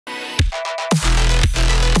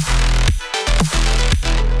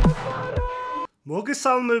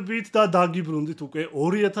მოგესალმებით და დაგიბრუნდით უკვე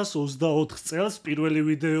 2024 წელს პირველი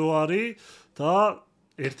ვიდეო არის და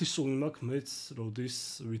ერთი სული მაქვს მეც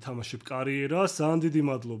როდის ვითამაშებ კარიერას. ძალიან დიდი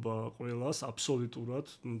მადლობა ყველას, აბსოლუტურად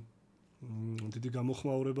დიდი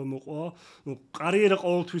გამოხმაურება მოყვა. ნუ კარიერა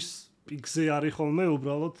ყოველთვის პიკზე არის ხოლმე,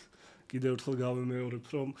 უბრალოდ კიდევ ერთხელ გავიმეორებ,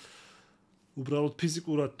 რომ უბრალოდ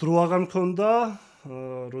ფიზიკურად დრო აღარ მქონდა,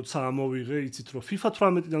 როცა ამოვიღე, იცით რომ FIFA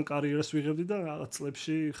 18-დან კარიერას ვიღებდი და რაღაც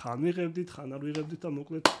წლებში ხან ვიღებდით, ხან არ ვიღებდით და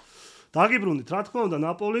მოკლედ დაგიბრუნდით. რა თქმა უნდა,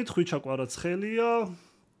 ნაპოლით ხვიჩაკვარა ცხელია.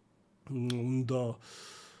 უნდა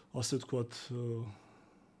ასე ვთქვათ,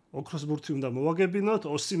 ოქროს ბურთი უნდა მოვაგებინოთ,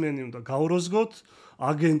 ოსიმენი უნდა გავროზგოთ,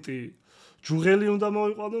 აგენტი ჯუღელი უნდა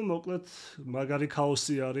მოიყვანო, მოკლედ მაგარი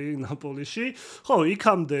ქაოსი არის ნაპოლიში. ხო,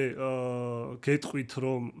 იქამდე გეტყვით,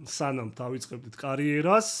 რომ სანამ დავიწყებდით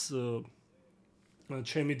კარიერას,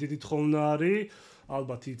 ჩემი დიდი თხოვნა არის,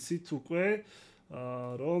 ალბათ იცით უკვე,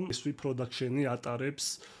 რომ PS5 production-ი ატარებს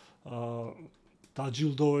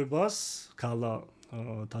დაჯილდოებას, გალა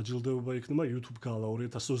დაჯილდოება იქნება YouTube გალა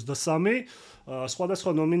 2023.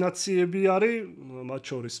 სხვადასხვა ნომინაციები არის, მათ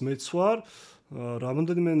შორის მეც ვარ.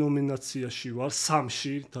 რამდენიმე ნომინაციაში ვარ,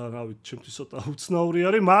 3-ში და რავი, ჩემთვის ცოტა უცნაური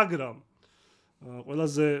არის, მაგრამ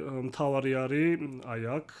ყველაზე მთავარი არის აი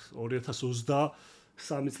აქ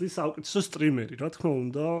 2023 წლის საუკეთესო სტრიმერი, რა თქმა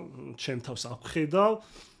უნდა, ჩემ თავს აღხედავ.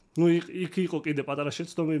 ნუ იქ იყო კიდე პატარა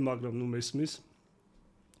შეცდომები, მაგრამ ნუ მესმის.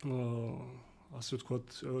 ასე ვთქვათ,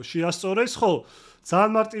 შეასწორეს, ხო,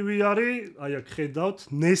 ძალიან მარტივი არის, აი აქ ხედავთ,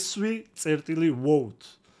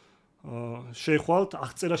 nesvi.vote. შეხვალთ,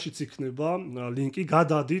 აღწერაშიც იქნება ლინკი,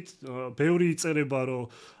 გადადით, ბევრი იწერება, რომ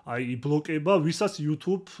აი იბლოკება, ვისაც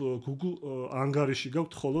YouTube, Google ანგარიში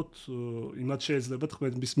გაქვთ, ხოლოდ იმათ შეიძლება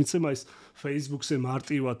ხმების მიცემა, ის Facebook-ზე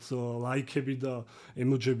მარტივად ლაიქები და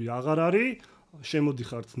ემოჯები აღარ არის,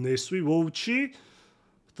 შემოდიხართ nesvi vote-ში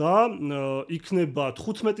და იქნება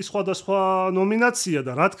 15 სხვადასხვა ნომინაცია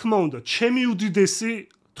და რა თქმა უნდა, ჩემი უდიდესი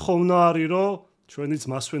თხოვნა არის, რომ ჩვენი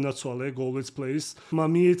ძმასვენაცვალე Go Let's Play-ის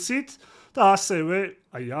მიეცით და ასევე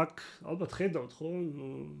აი აქ ალბათ ხედავთ ხო?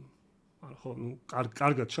 ხო, ნუ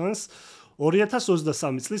კარგად ჩანს.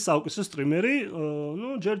 2023 წლის საუკეთესო სტრიმერი,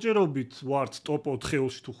 ნუ ჯერჯერობით ვართ top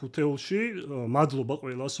 4-ში თუ 5-ში. მადლობა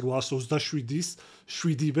ყველას 827-ის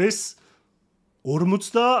 7-ს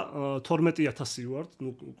 52,000 ვართ,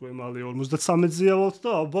 ნუ უკვე მალე 53-ზეა ვართ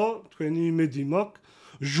და აბა თქვენი იმედი მაქვს.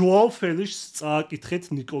 ჟოაო ფელიშს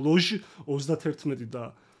წააკითხეთ ნიკოლოჟ 31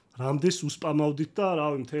 და რამდენს უსპამავდით და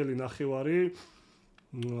რავი მთელი ნახევარი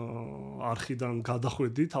არხიდან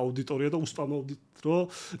გადახვედით აუდიტორია და უსპამავდით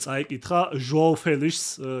რომ წაიკითხა ჟოაო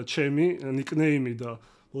ფელიშს ჩემი ნიკნეიმი და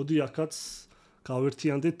მოდი აქაც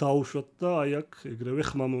გავერთიანდეთ დაუშვათ და აი აქ ეგრევე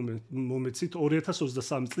ხმა მომეცით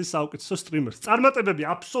 2023 წლის საუკეთესო სტრიმერს. წარმატებები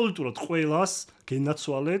აბსოლუტურად ყველას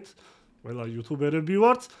გენაცვალეთ, ყველა იუთუბერები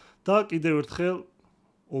ვართ და კიდევ ერთხელ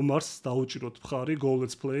ომარს დაუჭიროთ მხარი Go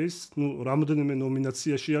Let's Play-ის, ნუ რამოდენიმე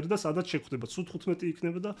ნომინაციაში არის და სადაც შეხვდება, სულ 15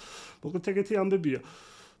 იქნება და მოკლედ ეგეთი ამბებია.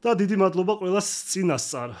 და დიდი მადლობა ყველას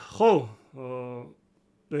წინასწარ. ხო,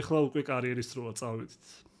 ეხლა უკვე კარიერის დროა წავედით.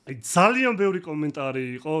 აი ძალიან ბევრი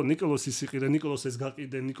კომენტარი იყო, ნიკოლოს ის იყიდე, ნიკოლოს ეს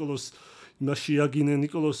გაყიდე, ნიკოლოს იმას შეაგინე,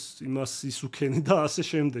 ნიკოლოს იმას ისუქენი და ასე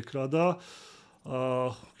შემდეგ რა და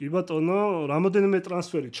კი ბატონო, რამოდენიმე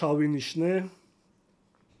ტრანსფერი ჩავინიშნე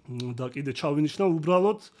და კიდე ჩავინიშნა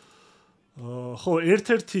უბრალოდ ხო,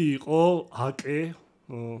 ერთ-ერთი იყო აკე,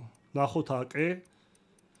 ნახოთ აკე,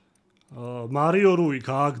 მარიო რუი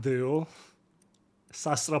გააგდეო,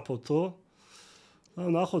 სასტრაფოთო.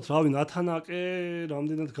 ნახოთ, რავი, ნათანაკე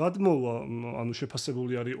რამდენად გადმოვა, ანუ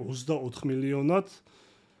შეფასებული არის 24 მილიონად.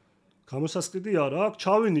 გამოსასყიდი არა აქვს,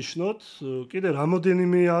 ჩავინიშნოთ, კიდე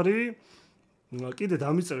რამოდენიმე არის, კიდე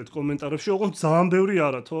დამიწერეთ კომენტარებში, ოღონდ ძალიან ბევრი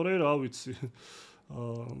არა, თორე რა ვიცი.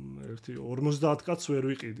 ერთი 50 კაცს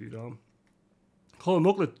ვერ ვიყიდი რა. ხო,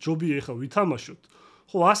 მოკლედ ჯობია ეხლა ვითამაშოთ.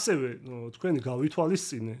 ხო, ასევე თქვენი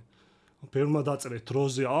გავითვალისწინე. ბევრმა დაწერეთ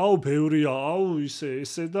დროზე, აუ, ბევრია, აუ,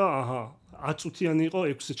 ესე და აჰა, 10 წუთიანი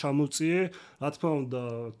იყო, 6-ზე ჩამოვწიე. რა თქმა უნდა,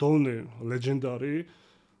 დონე ლეგენდარი.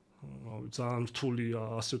 ძალიან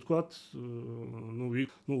რთულია, ასე ვთქვათ. ნუ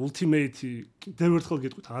ultimate-ი კიდევ ერთხელ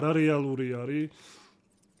გეტყვით, არარეალური არის.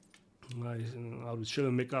 აი, არ ვიცი,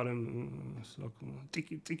 შეიძლება მეკარემ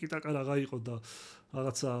ტიკი-ტაკა რაღა იყო და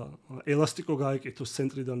რაღაცა ელასტიკო გაეკეთოს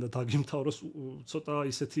ცენტრიდან და დაგიმთავროს,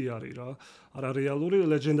 ცოტა ისეთი არის რა. არარეალური,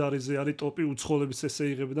 ლეგენდარიზე არის ტოპი, უცხოლებიც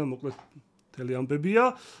ესე იღებდა, მოკლედ მთელი ამბებია.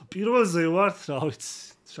 პირველზე ვართ, რა ვიცი,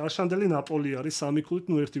 შარშანდელი ნაპოლი არის 3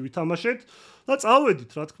 ქულით, ნუ ერთი ვითამაშეთ და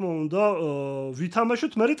წავედით, რა თქმა უნდა,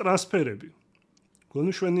 ვითამაშოთ, მერე ტრანსფერები.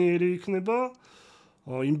 გონიშვენიერი იქნება.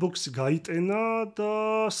 ინბოქსი გაიტენა და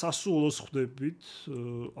სასუოლოს ხვდებით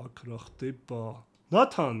აქ რა ხდება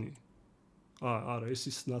ნათანი არა ეს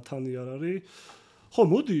ის ნათანი არ არის ხო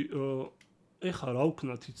მოდი ეხა რა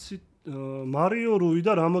ვქნათ იცით მარიო რუი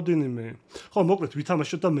და რამოდენიმე ხო მოკლედ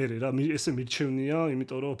ვითამაშოთ და მე რა ესე მირჩევნია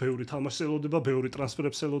იმიტომ რომ ბევრი თამაში ელოდება ბევრი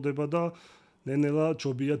ტრანსფერებს ელოდება და ნენელა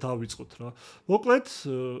ჯობია დავიწყოთ რა მოკლედ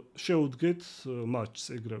შეუდგეთ მატჩს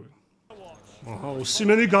ეგრევე აჰა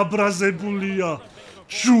ოსიმენი გაბრაზებულია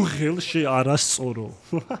ჯუღელში არასწორო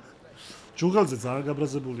ჯუღელზე ძალიან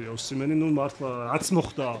გაბრაზებულია ოსიმენი ნუ მართლა რაც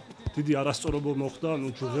მოხდა დიდი არასწორობა მოხდა ნუ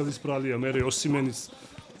ჯუღელის ბრალია მე ოსიმენის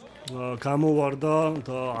გამოვარდა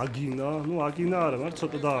და აგინა ნუ აგინა არა მაგრამ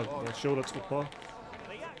ცოტა და შეურაცხყოფა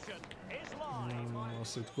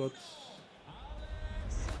ასე ვთქვათ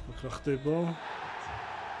რა ხდება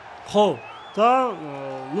ხო და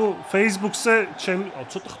ნუ Facebook-ზე ჩემ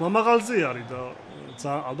ცოტა ხმამაღალზე არის და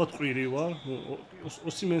ძალიან ალბათ ყვირი ვარ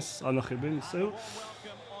ოსიმენს ანახებენ ისევ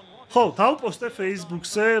ხო დავპოსტე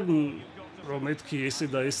Facebook-ზე რომ მეთქი ესე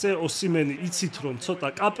და ესე ოსიმენი იცით რომ ცოტა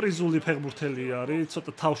კაპრიზული ფეხბურთელი არის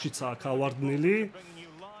ცოტა თავშიც აქვს ავარდნილი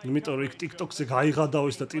იმიტომ რომ იქ TikTok-ზე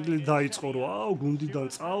გაიღადავეს და ტირილი დაიწყო რომ აუ გუნდიდან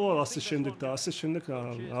წავალ ასე შემდეგ და ასე შემდეგ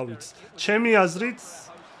რა ვიცი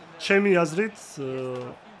ჩემი აზრით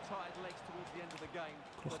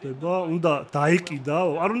ხდება უნდა დაეკიდა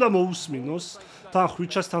არ უნდა მოусმინოს თან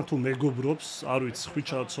ხვიჩასთან თუ მეგობრობს არ ვიცი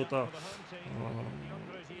ხვიჩა ცოტა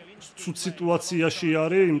ცუდ სიტუაციაში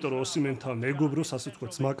არის იმიტომ რომ ოსიმენთან მეგობრობს ასე თქვა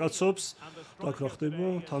ძმაკაცობს და რა ხდება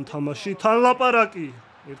თან თამაში თან ლაპარაკი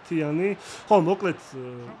ერთიანი ხო მოკლედ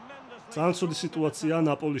ძალიან ცუდი სიტუაცია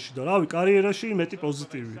ნაპოლიში და რავი კარიერაში მეტი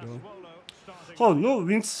პოზიტივი რა ხო ნუ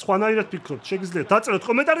ვინც სხვანაირად ფიქრობთ შეგიძლიათ დაწეროთ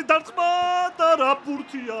კომენტარი დარტყმა და რა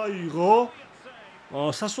ბურთი აიღო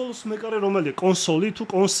სასუოლოს მეკარე რომელია კონსოლი თუ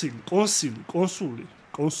კონსული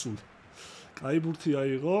კაი ბურთი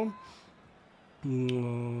აიღო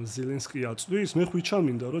ზელენსკი აწვის მე ხვიჩა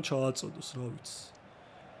მინდა რომ ჩააწოდოს რა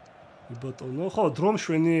ვიცი ბატონო ხო დრომ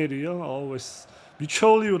შვენიერია აუ ეს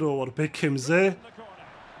ბიჩოლი რო ვარ ბექემზე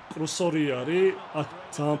კრუსორი არის აქ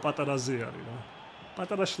ძალიან პატარაზე არის რა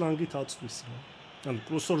პატარა შლანგით აწვის რა ანუ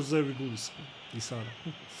კრუსორზე ვიგულისხმე ის არა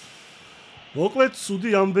მოკლედ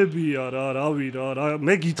ცუდი ამბებია რა რავი რა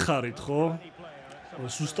მე გითხარით ხო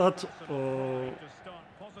ზუსტად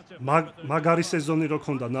მაგარი სეზონი რო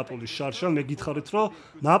ქონდა ნაპოლის შარშან მე გითხარით რომ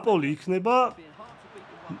ნაპოლი იქნება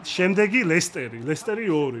შემდეგი ლესტერი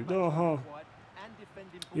 2 და აჰა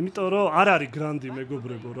იმიტომ რომ არ არის გრანდი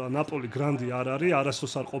მეგობრებო რა ნაპოლი გრანდი არ არის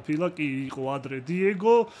არასოს არ ყოფილა კი იყო ადრე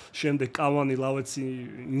დიეგო შემდეგ კავანი ლავეცი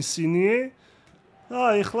ინსინიე და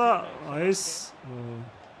ეხლა ეს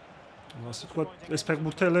ასე თქვა ეს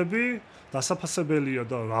ფეხბურთელები დასაფასებელია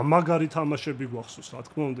და რა მაგარი თამაშები გვახსოვს რა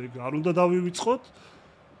თქმა უნდა ეგ არ უნდა დავივიწყოთ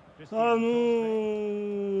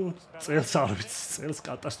ანუ წელს არ ვიცი წელს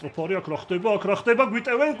კატასტროფა აქ რა ხდება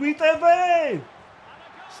გვიტევენ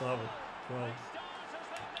სავე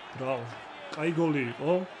ბრავო კაი გოლი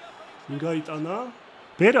იყო ვინ გაიტანა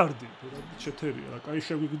ბერარდი ჩეთერია რა კაი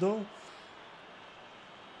შეგვიგდო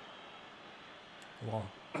ვა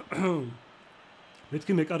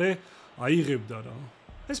მეთქი მეკარე აიღებდა რა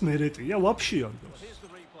ეს მერეტია ვაფშე არ გავს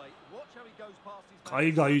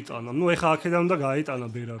კაი გაიტანა ნუ ეხა აქედან უნდა გაიტანა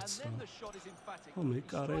ბერარდს რა ხო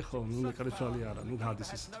მეკარე ხო ნუ მეკარე თვალი არა ნუ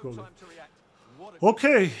გადის ისეთ გოლი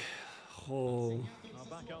ოკეი ხო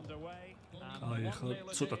აი ხა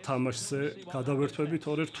ცოტა თამაშზე გადავერთვებით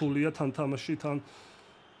ორი რთულია თან თამაში თან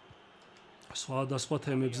სხვა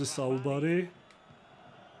თემებზე საუბარი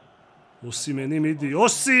ოსიმენი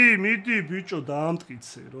მიდი ბიჭო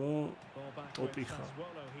დაამტკიცე რომ ტოპი ხარ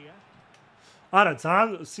არა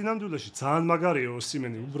ძალიან სინამდვილეში ძალიან მაგარია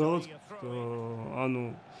ოსიმენი უბრალოდ ანუ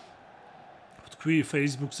თქვი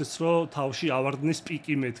Facebook-ზეც რომ თავში ავარდნის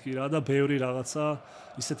პიკი მეთქი რა და ბევრი რაღაცა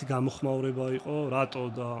ისეთი გამოხმაურება იყო რატო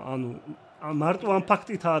და ანუ მარტო ამ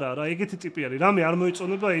ფაქტით არა რა ეგეთი ტიპი არის რამე არ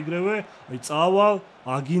მოიწონება ეგრევე აი წავალ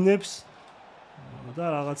აგინებს და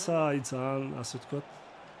რაღაცა აი ძალიან ასე ვთქვათ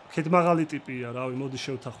ქედმაღალი ტიპია რავი მოდი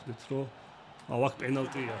შევთანხმდეთ რომ აუ აქ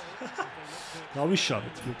პენალტია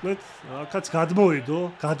გავიშალეთ მოკლედ აქაც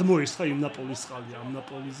გადმოესხა იმ ნაპოლის წყალი ამ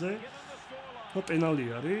ნაპოლიზე და პენალი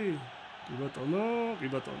არის კი ბატონო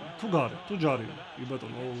თუ ჯარი კი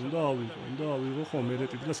ბატონო უნდა ავიღო ხო მე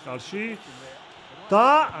რეტი დღეს კარში და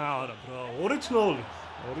არა ბრავო 2-0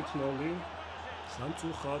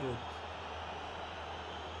 სამწუხაროდ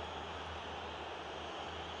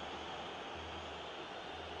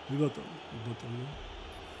კი ბატონო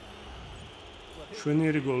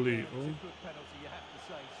შვენიერი გოლი იყო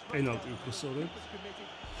პენალტი უფრო სწორედ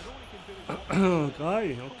კაი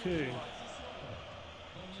ოკეი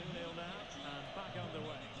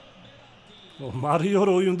მარიო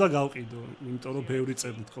როი უნდა გავყიდო, იმიტომ რომ ბევრი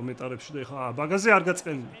წერდით კომენტარებში და ეხლა ბაგაზე არ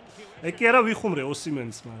გაწყენია. ეგ კი არა ვიხუმრე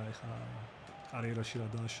ოსიმენს, მაგრამ ეხლა კარიერაში რა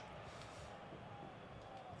დააშა.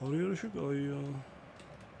 კარიერაში კაია.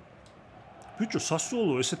 ბიჭო,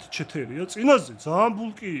 სასუოლო ესეთი ჩეთერია, წინაზე ძალიან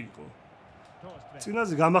ბულკი იყო.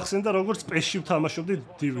 წინაზე გამახსენდა როგორც სპეში ვთამაშობდი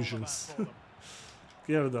Divisions.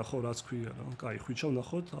 კი არა და ხო რაც ქვია რა. კაი, ხვიჩა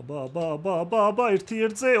ვნახოთ. აბა, ერთი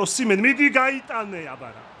ერთზე ოსიმენ მიდი გაიტანე,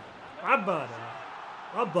 აბარა.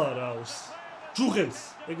 აბარაოს. ჯუღელს,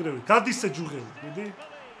 ეგრევე, გადისე ჯუღელი, მიდი.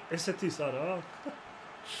 ესეთი ის არა?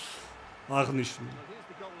 აღნიშნული.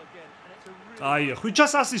 აი,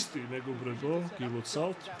 ხვიჩას ასისტი, მეგობრებო,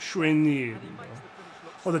 გილოცავთ, შვენიერი რა.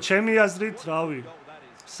 ხო და ჩემი აზრით, რავი,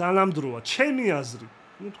 სანამდროა, ჩემი აზრით.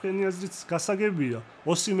 ნუ თქვენი აზრიც გასაგებია.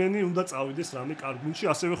 ოსიმენი უნდა წავიდეს რამე კარგ გუნდში,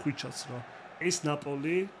 ასევე ხვიჩაც რა. ეს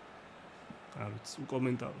ნაპოლი არ ვიცი,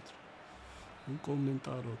 უკომენტაროთ.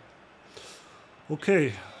 ოკეი.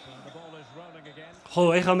 ხო,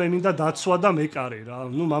 ეხლა მე მინდა დაცვა და მეკარე რა.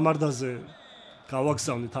 ნუ მამარდაზე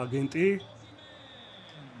გავაგზავნით აგენტი.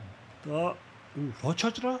 და რა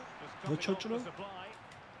ჩაჭრა?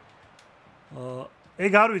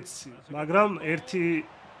 ეგ არ ვიცი, მაგრამ ერთი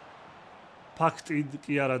ფაქტი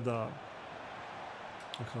კი არა და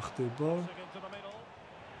ახლა ხდება.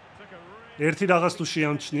 ერთი რაღაც თუ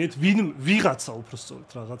შეამჩნიეთ, ვიღაცა უბრალოდ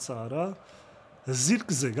რაღაცა არა.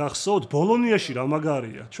 ზირგზე გახსოვთ, ბოლონიაში რა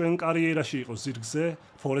მაგარია. ჩვენ კარიერაში იყო ზირგზე,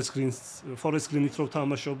 Forest Green-ით რო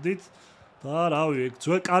თამაშობდით და რავი, ეგ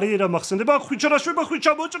ძველ კარიერა მახსენდება,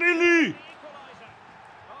 ხვიჩა მოჭრილი.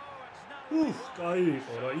 კაი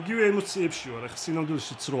იყო რა, იგივე ემოციებში ვარ, ახლა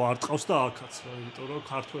სინამდვილეშიც რო არ ტყავს და აქაც რა, იმიტომ რომ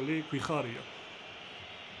ქართველი გვიხარია.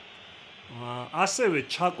 ასევე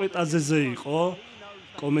ჩაკვეტაძეზე იყო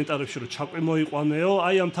კომენტარებში რომ ჩაკვე მოიყვანეო,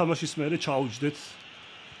 აი ამ თამაშის მერე ჩაუჯდეთ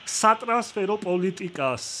სატრანსფერო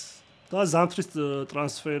პოლიტიკას და ზამთრის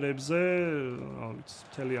ტრანსფერებზე, რა ვიცი,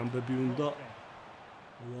 მთელი ამბები უნდა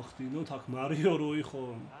ვახდინოთ, აქ მარიო როი ხო,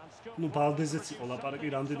 ნუ ბალდეზეც იყო ლაპარაკი,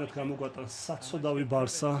 რამდენად გამოგვატან საცოდავი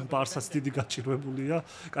ბარსაც დიდი გაჭირვებულია.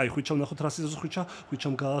 კაი, ხვიჩა ვნახოთ რა სიზოს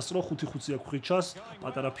ხვიჩამ გაასწრო, 5-5 აქვს ხვიჩას,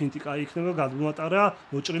 პატარა ფინტი კაი იქნება, გადმოატარა,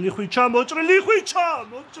 მოჭრილი ხვიჩა,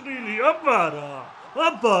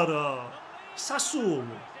 აბარა,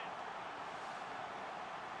 სასუოლო.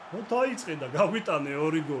 დაიწყე და გავიტანე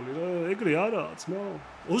 2 გოლი რა, ეგრე არაა ძმა.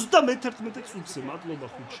 31 წუთზე, მადლობა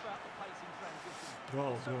ხვიჩა.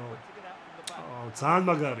 ბრავო. ძალიან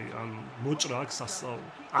მაგარია, ან მოჭრა აქ სასწაული.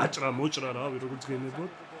 აჭრა, მოჭრა რავი, როგორც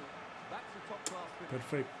გენებოდ.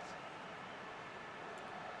 პერფექტ.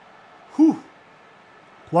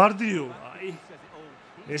 გვარდიოლა, აი.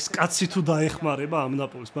 ეს კაცი თუ დაეხმარება ამ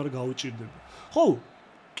ნაპოლის, მაგრამ გაუჭირდება. ხო,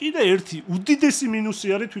 კიდე ერთი უდიდესი მინუსი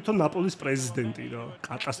არის თვითონ ნაპოლის პრეზიდენტი რა,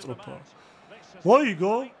 კატასტროფა.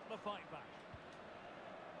 მოიგო.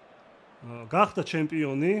 გახდა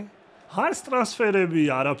ჩემპიონი. ჰარს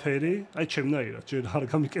ტრანსფერები არაფერი, აი ჩემნაირად, ჯერ არ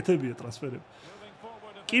გამიკეთებია ტრანსფერები.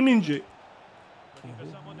 კიმინჯე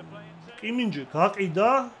გაყიდა.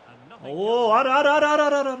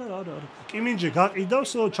 არა. კიმინჯე გაყიდა,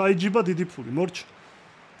 ჩაიჯიბა დიდი ფული, მორჩა.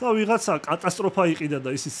 და ვიღაცა კატასტროფა იყიდა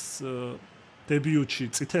და ის დებიუტში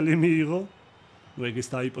წითელი მიიღო. ნუ ეგ ის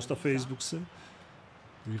დაიპოსტა Facebook-ზე.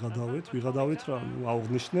 ვიღადავით რა, ნუ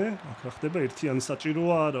აღვნიშნე, აქ რა ხდება, ერთიანი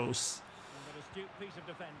საჭიროა არაოს.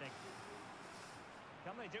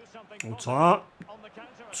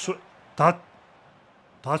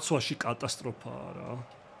 დაცვაში კატასტროფაა რა.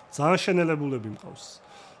 ძალიან შენელებულები მყავს.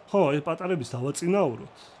 ხო, ეს პატარების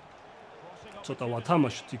დავაწინაუროთ. ცოტა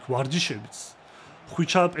ვათამაშოთ იქ ვარჯიშებიც.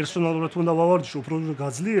 ხვიჩა პერსონალურად უნდა ვავარჯიშო, უფრო რომ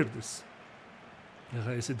გაძლიერდეს.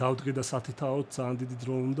 ეხლა ესე დავდგე და სათითაოდ ძალიან დიდი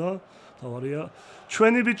დრო უნდა. თავარია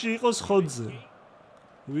ჩვენი ბიჭი იყოს ხოძზე.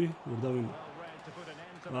 ვერ დავინო.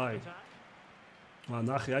 აი.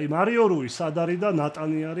 ნახე, აი მარიო რუი სად არის და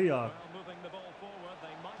ნატანი არის აქ.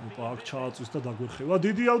 ოპა, აქ ჩააწვის და დაგვერხევა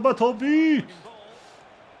დიდი ალბათობით.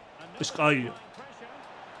 ეს კაია.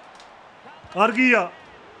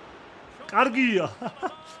 კარგია.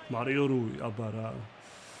 მარიო რუი, აბა რა.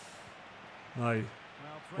 აი.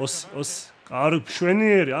 კარგ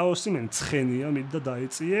შვენიერი, ოსიმენ ცხენია, მიდი და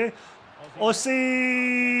დაიწიე. ოსი!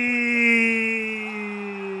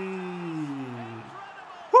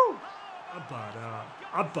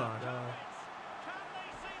 აბარა.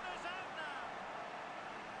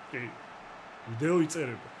 ვიდეო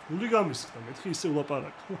იწერება. გული გამისხდა, მეთქი ისე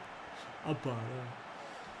ვლაპარაკო. აბარა.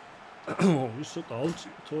 ისო დავწი,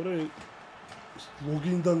 თორე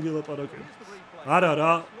ლოგინდან გელაპარაკებ. არა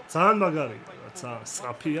რა, ძალიან მაგარია, ძალიან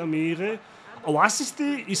სწრაფია მიიღე. ასისტი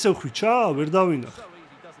ისე ხვიჩა, ვერ დავინახე.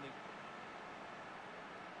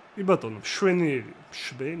 კი ბატონო,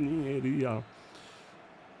 შვენიერია.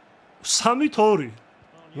 3-2.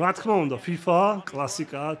 რა თქმა უნდა, FIFA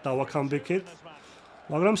კლასიკა დავაქამბექეთ.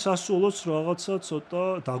 მაგრამ სასულოც რაღაცა ცოტა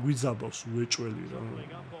დაგვიძაბავს უეჭველი რა.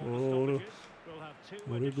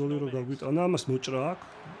 ორი გოლი რო გაგვიტანა, ამას მოჭრა აქვს?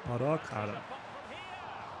 არა აქვს, არა.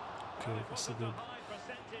 ოკეი, ასე და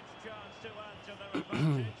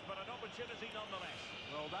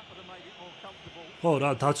ხო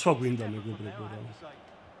რა, დაცვა გვინდა მეგობრებო რა.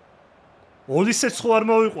 ოლისეც ხო არ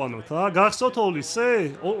მოვიყვანოთ, გახსოვთ ოლისე?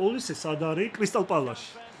 ოლისე სად არის? კრისტალ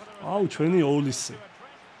პალასში. აუ, ჩვენი ოლისე.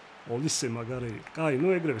 ოლისე მაგარი. კაი,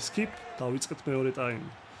 ნუ ეგრევე skip, დავიწყეთ მეორე ტაიმი.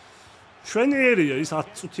 შვენიერია, ის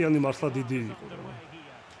 10 წუთიანი მართლა დიდი იყო რა.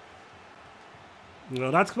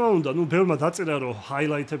 რა თქმა უნდა, ნუ ბევრმა დაწერა რომ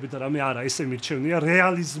ჰაილაითები და რამე არა, ესე მირჩევნია,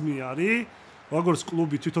 რეალიზმი არის. როგორც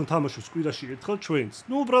კლუბი თვითონ თამაშობს კვირაში ერთხელ ჩვენც.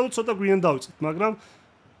 ნუ უბრალოდ ცოტა გვიან დავიწყეთ, მაგრამ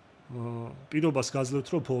პირობას გაძლევთ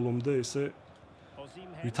რომ ბოლომდე ესე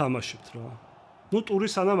ვითამაშებთ რა. ნუ ტური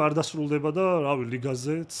სანამ არ დასრულდება და რავი,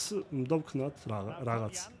 ლიგაზეც უნდა ვქნათ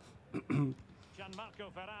რაღაც.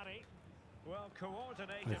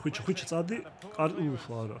 ხუჩი წადი,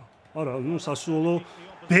 არა. არა, ნუ სასუოლო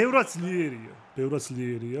ბევრად ძლიერია.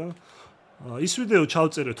 ის ვიდეო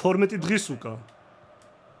ჩავწერე 12 დღის უკან.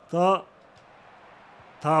 და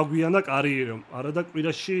დააგვიანა კარიერა, არა და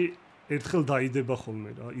კვირაში ერთხელ დაიდება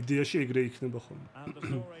ხოლმე რა. იდეაში ეგრე იქნება ხოლმე.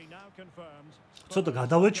 ცოტა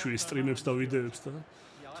გადავეჩვიე სტრიმებს და ვიდეოებს და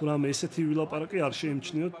თუ რამე ესეთი ვილაპარაკი არ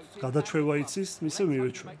შეიმჩნიოთ, გადაჩვევა იცის, მისე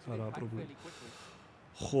მივეჩვე, არაა პრობლემა.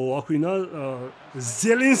 ხო, აქვინა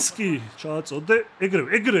ზელენსკი ჩააწოდე,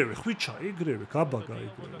 ეგრევე, ხვიჩა, ეგრევე, გაბაგა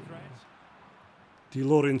ეგრევე. დი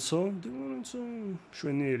ლორენცო,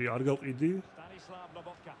 შვენიერი არ გავყიდი.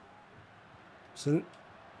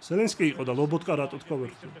 ზელენსკი იყო და ლობოტკა რატო თქვა ვერ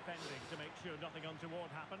ხდება.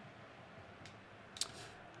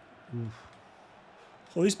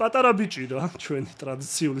 ხო, ის პატარა ბიჭი რა, ჩვენი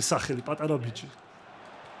ტრადიციული სახელი პატარა ბიჭი.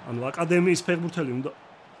 ანუ აკადემიის ფეხბურთელი უნდა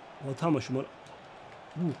თამაში,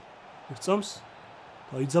 მაგრამ ერთწამს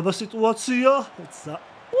დაიძაბა სიტუაცია.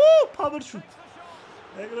 ფავერშუტი.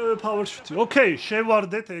 ეგრევე ფავერშუტი. ოკეი,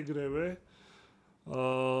 შევარდეთ ეგრევე.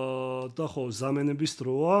 და ხო, ზამენების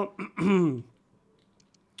დროა.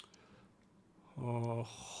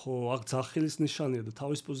 ხო, აქ ძახილის ნიშანია და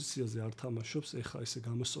თავის პოზიციაზე არ თამაშობს, ეხა ესე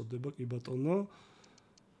გამოსწორდება კი ბატონო.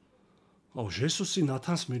 აუ, ჟესუსი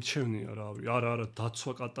ნათანს მირჩევნია რავი. არა,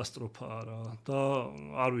 დაცვა კატასტროფაა რა. და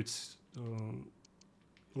არ ვიცი.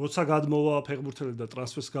 როცა გადმოვა ფეხბურთელი და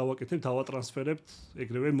ტრანსფერს გავაკეთებ, დავატრანსფერებთ,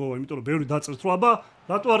 ეგრევე მოვა, იმიტომ რომ ბევრი დაწერთ, რომ აბა,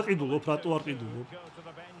 რატო არ ყიდულობ?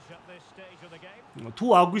 თუ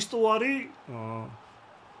აგვისტო არის,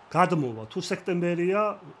 გადმოვა, თუ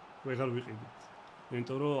სექტემბერია, ვეღარ ვიყიდით.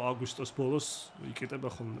 იმიტომ რომ აგვისტოს ბოლოს იკეტება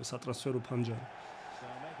ხოლმე სატრანსფერო ფანჯარი.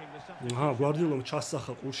 გვარდიოლამ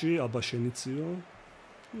ჩასახა ყურში, აბა შენიციო.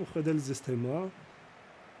 ნუ ხედელიძეს თემაა.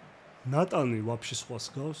 ნატანი ვაფშე სხვას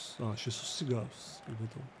გავს, შესუსი გავს, კი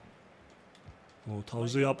ბატონო.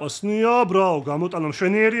 თავზე აპასნია, ბრაო, გამოტანა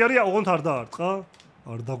მშვენიერი არის, ოღონდ არ დაარტყა,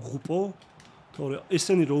 არ დაგღუპო. თორე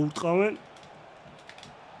ესენი რო ურტყავენ.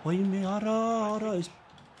 ვაიმე, არა, ეს.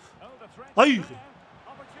 აიღე.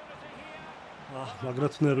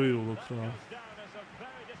 მაგრად ნერვიულობ რა.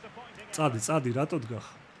 წადი, რატო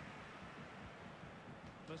დგახ?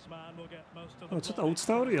 ცოტა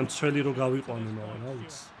უცნაურია მცველი რო გავიყვანე, მაგრამ რა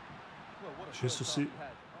ვიცი. შესუსი.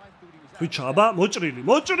 ხვიჩა, აბა, მოჭრილი,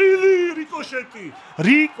 რიკოშეტი,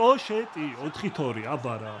 4-2,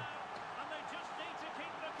 აბა რა.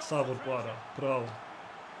 საღორყო არა, ბრავო.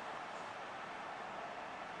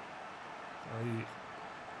 აი,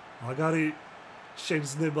 მაგარი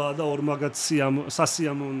შეგრძნება და ორმაგად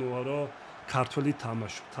სასიამოვნოა, რომ ქართველი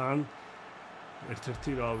თამაშობ. თან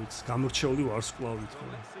ერთ-ერთი რა ვიცი, გამორჩეული ვარსკვლავით ხო.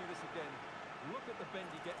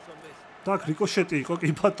 Так, რიკოშეტი იყო,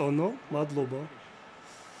 კი ბატონო, მადლობა.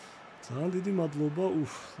 ძალიან დიდი მადლობა.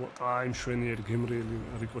 აი, მშვენიერი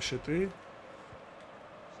გემრიელი რიკოშეტი.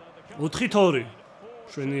 4-2.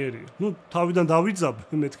 მშვენიერი. ნუ თავიდან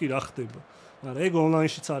დავიძაბ, მეთქი რა ხდება. მაგრამ ეგ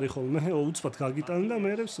ონლაინშიც არის ხოლმე, უცბად გაგიტანი და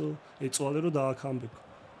მე ეწვალე რომ დააქამბეკო.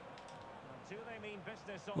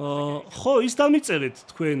 ხო, ის დამიწერეთ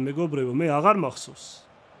თქვენ მეგობრებო, მე აღარ მახსოვს.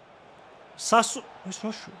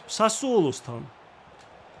 სასუოლოსთან.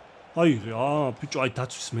 აიღე, ბიჭო, აი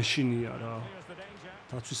დაცვის მეშინია რა.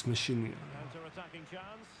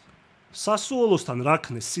 სასუოლოსთან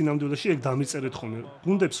რაქნეს სინამდვილეში ეგ დამიწერეთ ხოლმე.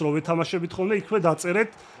 გუნდებს რო ვეთამაშებით ხოლმე, იქვე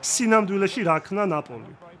დაწერეთ სინამდვილეში რაქნა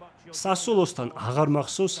ნაპოლი. სასუოლოსთან აღარ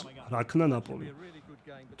მახსოვს რაქნა ნაპოლი.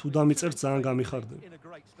 თუ დამიწერთ ძალიან გამიხარდება.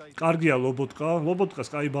 კარგია ლობოტკას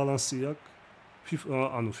კაი ბალანსი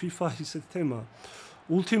აქვს. FIFA ისეთ თემა.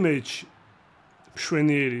 ultimate-ში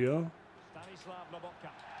მშვენიერია.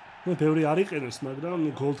 ნუ ბევრი არ იყენებს, მაგრამ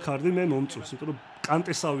gold card-ი მე მომწონს, იმიტომ რომ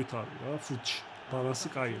კანტესავით არის რა, ფუტში. ბალანსი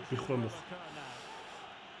კაია, მიხვამოხ.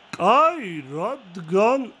 კაი,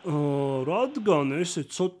 რადგან ესე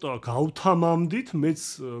ცოტა გავთამამდით, მეც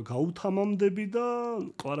გავთამამდები და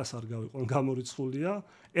ყვარას არ გავიყვან, გამორიცხულია.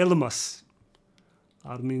 ელმასი.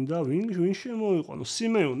 არ მინდა, ვინ შემოიყვანო?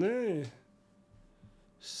 სიმეონე?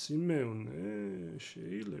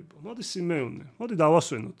 შეიძლება. მოდი სიმეონე. მოდი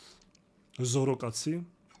დავასვენოთ. ზორო კაცი.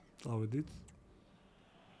 დავედით.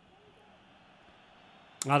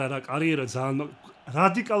 არა, კარიერა ძალიან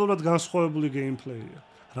რადიკალურად განსხვავებული გეიმპლეია.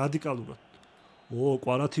 რადიკალურად.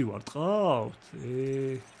 ყვარათი ვარ ტყავთ?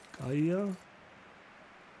 კაია.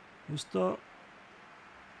 უბრალოდ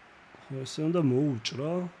ესე უნდა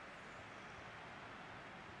მოუჭრა.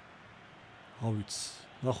 ავიც.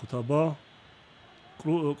 ნახოთ აბა.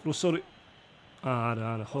 კრუსორი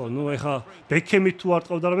არა, ხო, ნუ ეხა ბექემით თუ არ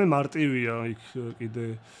ტყავდა რამე მარტივია იქ კიდე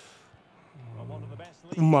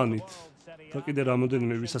უმანით. და კიდე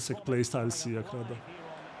რამოდენიმე ვისაც ეგ პლეისტაილსი აქვს რა და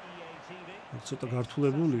ცოტა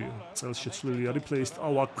გართულებულია. წელს შეცვლილი არის პლეისტ.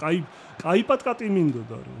 აუ, კაი პატკატი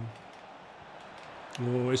მინდოდა რომ.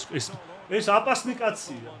 ეს აპასნი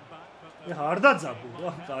კაცია. ეხა არ დაძაბო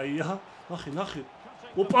რა, კაია. ნახე.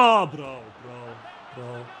 ოპა, ბრავ.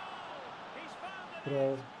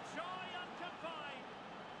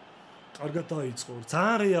 კარგად დაიწყო.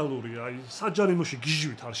 ძალიან რეალურია. აი, საჯარიმოში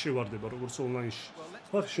გიჟვით არ შევარდება როგორც ონლაინში.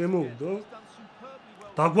 ხა შემოვიდა.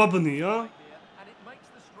 დაგვაბნია.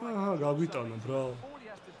 გაგვიტანა, ბრავ.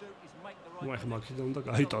 მოახ მაქედან და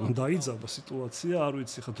გაიტანა, დაიძაბა სიტუაცია, არ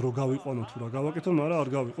ვიცი, ხა დრო გავიყვანო თუ რა გავაკეთო, მაგრამ არ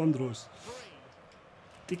გავიყვან დროს.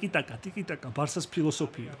 ტიკიტაკა, ბარსას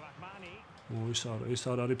ფილოსოფია. ეს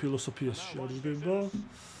არ არის ფილოსოფიაში შეარგება.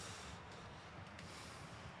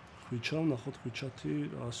 ხვიჩავ, ნახოთ ხვიჩათი,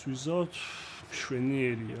 რას ვიზავთ?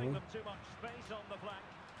 მშვენიერია.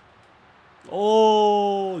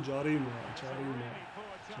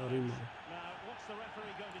 ჯარიმა.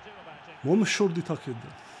 მომშორდით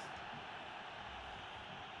აქედან.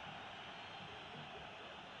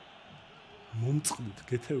 მომწყდით,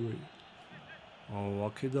 გეთევეი.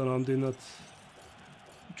 აქედან რამდენად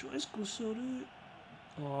ეს კურსორი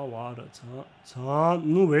არა, ძალიან,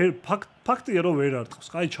 ნუ ფაქტია რომ ვერ არტყავს.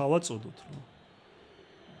 კაი, ჩავაწოდოთ რა.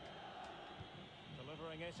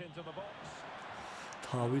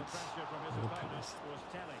 თავით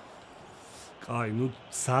კაი, ნუ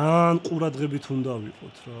ძალიან ყურადღებით უნდა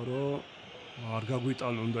ვიყოთ რა, რომ არ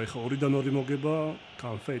გაგვიტანონ და ეხა 2-2 მოგება,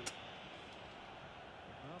 კონფეტ.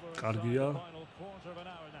 კარგია.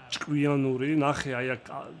 ჭკვიანური, ნახე აი აქ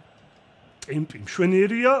ტემპი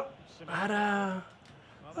მშვენიერია. არა.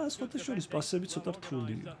 ასოთა შორის პასები ცოტა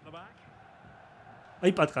რთულია.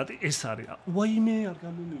 აი პატკატი ეს არის. ვაიმე არ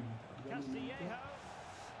გამომივიდა.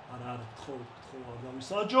 არა, ხო, არ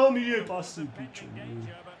გამისაჯო, მიე პასი ბიჭო.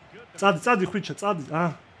 წადი ხვიჩა, წადი.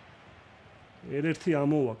 ერთ-ერთი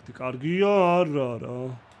ამოვაგდი. კარგია, არა. არა,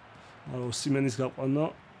 ოსიმენის გაყვანა.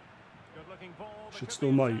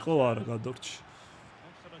 შეცდომა იყო, არა, გადორჩი.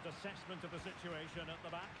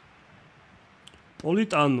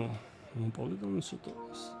 პოლიტანო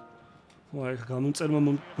ცოტას. აი,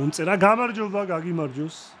 გამომწერა, გამარჯობა,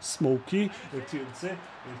 გაგიმარჯოს. სმოუკი, ერთი-ერთზე.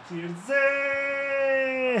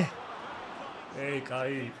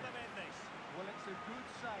 კაი.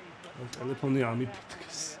 ტელეფონი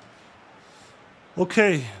ამიფითქეს.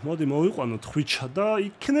 ოკეი, მოდი მოვიყვანოთ ხვიჩა და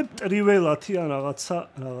იქნებ ტრიველათი ან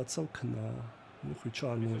რაღაცა ვქნა. ნუ ხვიჩა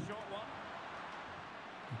არ მოვიდა.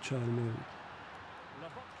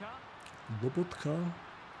 ლობოტკა.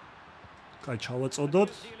 კაი,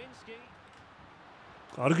 ჩავაწოდოთ.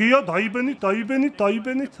 კარგია, დაიბენით,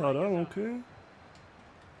 არა, ოკეი.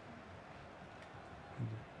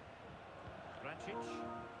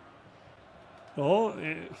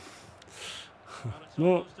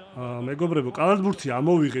 ნუ მეგობრებო, კალათბურთი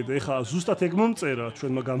ამოვიღეთ, ეხა ზუსტად ეგ მომწერა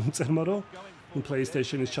ჩვენმა გამომწერმა, რომ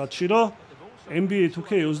PlayStation-ის ჩატში, რომ NBA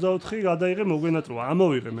 2K24 გადაიღე მოგვენატრო.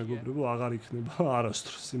 ამოვიღე მეგობრებო, აღარ იქნება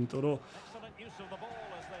არასდროს, იმიტომ რომ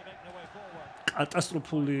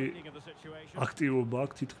კატასტროფული აქტივობა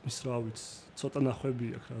აქვს თითქმის რა ვიცი, ცოტა ნახვები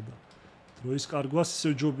აქვს რა და დროის კარგვას ისე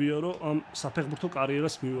ჯობია, რომ ამ საფეხბურთო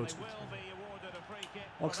კარიერას მივაწყოთ.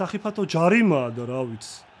 აქ სახიფათო ჯარიმაა და რა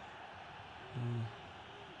ვიცი.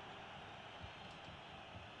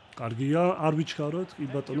 კარგია, არ ვიჩქაროთ, კი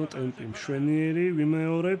ბატონო, ტემპი მშვენიერი,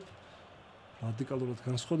 ვიმეორებ. რადიკალურად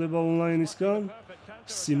განსხვავდება ონლაინისგან.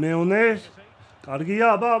 სიმეონე, კარგია,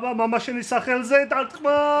 აბა, მამაშენის სახელზე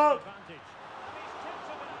დარტყმა.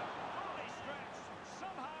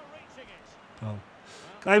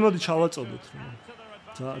 კაი, მოდი ჩავაწოდოთ რა.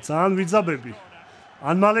 ძალიან ვიძაბები.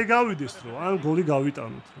 ან მალე გავიდეს რო, ან გოლი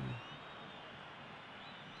გავიტანოთ.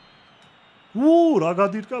 რა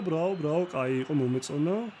გადირკა, ბრავო, კაი იყო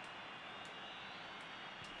მომეწონა.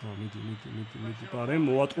 მიდი, პარე,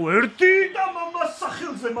 მოატყო ერთი და მამას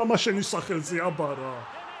სახელზე, მამაშენის სახელზე,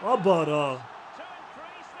 აბარა.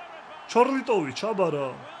 ჩორლიტოვიჩ, აბარა.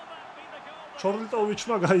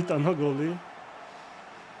 ჩორლიტოვიჩმა გაიტანა გოლი.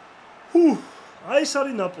 აი ეს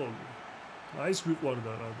არის ნაპოლი. აი ეს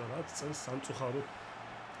გვიყვარდა რა და რაც წელს სამწუხაროდ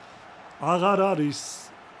აღარ არის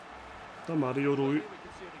და მარიო როი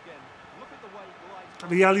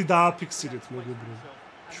რეალი დააფიქსირეთ მეგობრებო.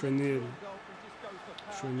 ჩვენი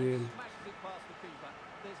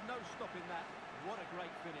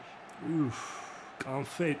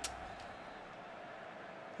კანფეტ.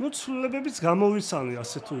 ცვლილებებიც გამოვიცანი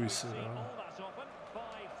ასე თუ ისე რა.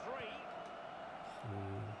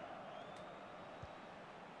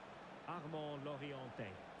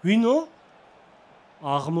 ვინო?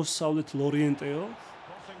 აღმოსავლეთ ლორიენტეო.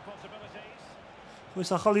 ეს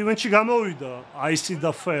ახალ ივენტში გამოვიდა. I see the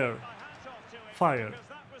fire.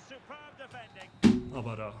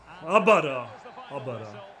 აბარა.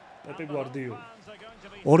 პეპე გვარდიო.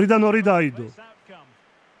 2-2 დაიდო.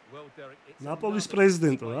 ნაპოლის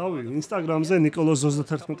პრეზიდენტო, რავი, ინსტაგრამზე ნიკოლოზ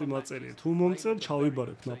 31 მაწერია. თუ მომწერ,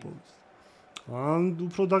 ჩავიბარებთ ნაპოლის. ან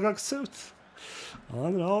უფრო დაგაქცევთ?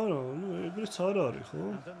 ან რა, ეგრეც არ არის, ხო?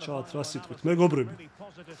 ჩათ რა სიტყვით, მეგობრები.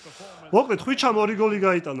 მოკლედ, ხვიჩამ 2 გოლი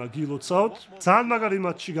გაიტანა გილოცავთ. ძალიან მაგარი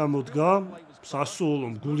მატჩი გამოდგა.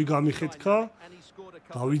 სასუოლომ გოლი გამიხეთქა.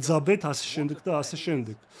 დავიძაბეთ ასე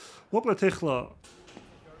შემდეგ. მოკლედ, ეხლა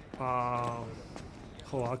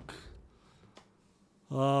ხო აქ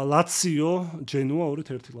ლაციო, ჯენუა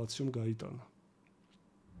 2-1 ლაციომ გაიტანა.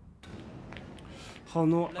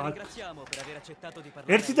 ხანო აქ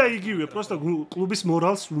ერთი და იგივე, პროსტა კლუბის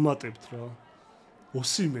მორალს ვუმატებთ რა.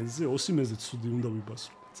 ოსიმენზე ცუდი უნდა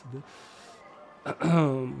ვიბასრულოთ, ცოტა.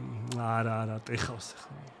 არა, ტეხავს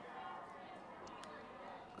ახლა.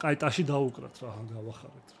 კაიტაში დაუკრათ რა,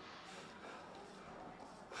 გავახარეთ.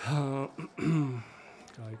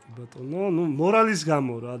 კაი ბატონო, მორალის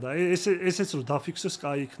გამო რა და ესეც რომ დაფიქსოს,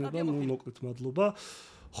 კაი იქნება, მოკლედ მადლობა.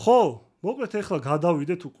 ხო, მოკლედ ეხლა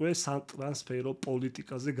გადავიდეთ უკვე სატრანსფერო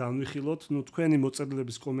პოლიტიკაზე განვიხილოთ. თქვენი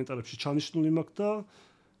მოწერილების კომენტარებში ჩანიშნული მაქვს და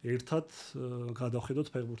ერთად გადავხედოთ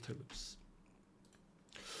ფეხბურთელებს.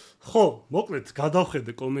 ხო, მოკლედ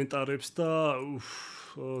გადავხედე კომენტარებს და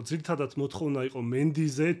ძირითადად მოთხოვნა იყო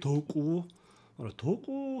მენდიზე, დოკუ, მაგრამ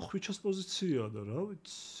დოკუ ხვიჩას პოზიციაა და რა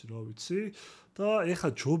ვიცი და ეხლა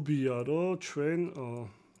ჯობია რომ ჩვენ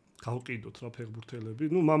გავყიდოთ რა ფეხბურთელები.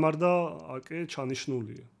 მამარდა აკე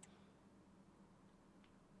ჩანიშნულია.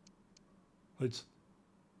 აიც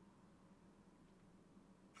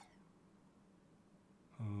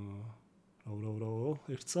რა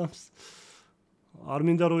ერთსამს არ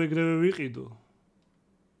მინდა რომ ეგრევე ვიყიდო.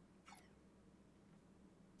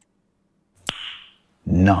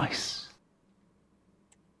 Nice.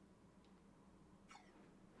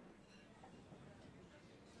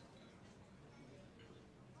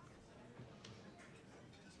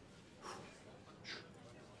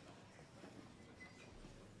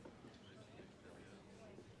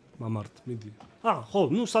 მამართ, მიდი. ხო,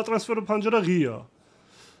 სატრანსფერო ფანჯარა ღია.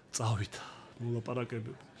 წავით,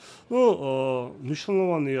 მოლაპარაკებები.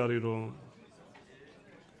 ნიშნულოვანი არის რომ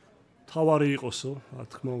თავარი იყოსო, რა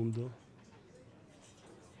თქმა უნდა.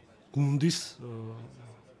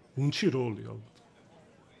 გუნდში როლი ალბათ.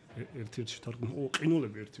 ერთ-ერთი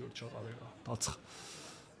ყინულები ერთი-ორი ჩაყარება, დაცხა.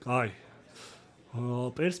 კაი.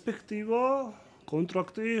 პერსპექტივა,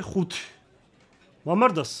 კონტრაქტი 5.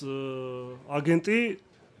 მამარდას აგენტი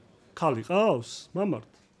ხალი ყავს? მამართ.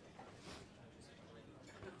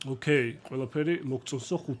 ოკეი, ყველაფერი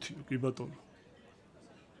მოგწონსო 5, კი ბატონო.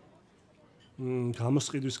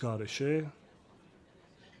 გამოსყიდვის გარეშე.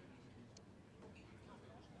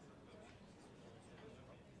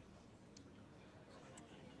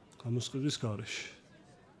 გამოსყიდვის გარეშე.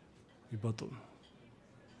 კი ბატონო.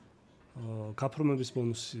 გაფორმების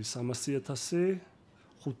ბონუსი 300.000,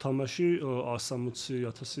 5 თამაში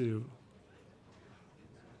 160.000 ევრო.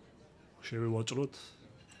 შევევაჭროთ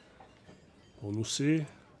ბონუსი.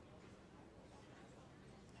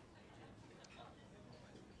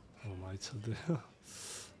 მაიცადე.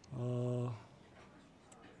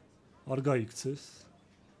 არ გაიქცეს.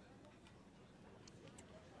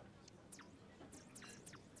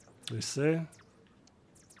 ესე.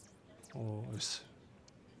 ესე.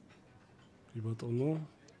 კი ბატონო.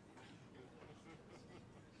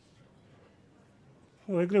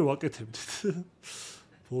 ეგრე ვაკეთებდით.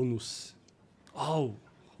 ბონუსი. ხო.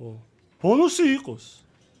 ბონუსი იყოს.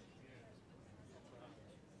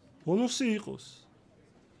 ბონუსი იყოს.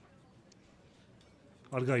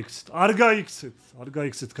 არ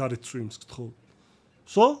გაიქცეთ გარეთ წვიმს გთხოვ.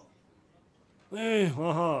 სო?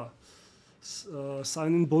 აჰა.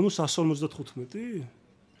 sign-in ბონუს 155?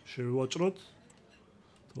 შევევაჭროთ.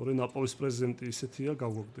 თორე ნაპოლის პრეზიდენტი ისეთია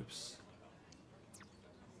გავგვაგდებს.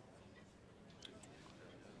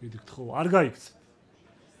 მიდი გთხოვ, არ გაიქცეთ.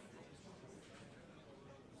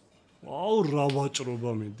 აუ რა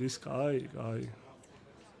ვაჭრობა მიდის, კაი.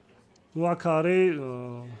 ნუ აქ არის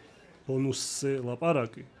ბონუსზე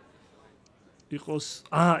ლაპარაკი. იყოს,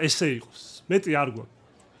 ესე იყოს. მეტი არ გვაქვს.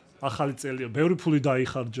 ახალი წელია, ბევრი ფული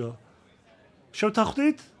დაიხარჯა.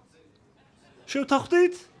 შევთანხმდით?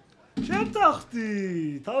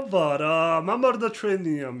 აბარა,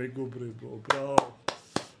 მამარდაშვილია მეგობრებო, ბრავო.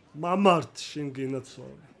 მამარდ შენ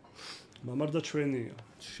გენაცვალე. მამარდაშვილია.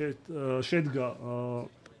 შედგა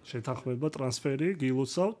შეთანხმება ტრანსფერი,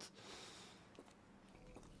 გილოცავთ.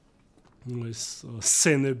 ეს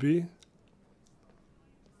სცენები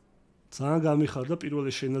ძალიან გამიხარდა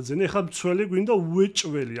პირველი შენაძენი. ეხლა მცველი გვინდა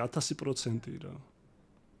უეჭველი 1000% რა.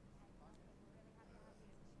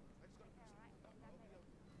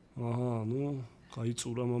 აჰა, ნუ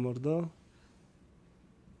გაიწურა მამარდა.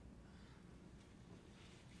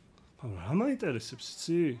 რა მაინტერესებს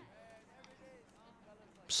იცი?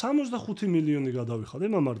 65 მილიონი გადავიხადე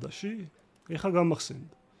მამარდაში? ეხლა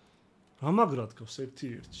გამახსენდა. რა მაგრად გავს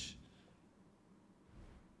ერთ-ერთში?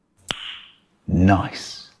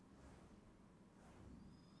 Nice.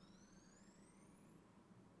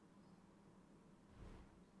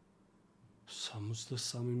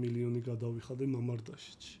 63 მილიონი გადავიხადე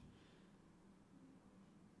მამარდაში.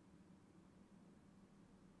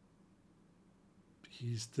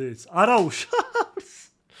 პიზდეც. არა უშავს.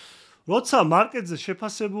 როცა მარკეტზე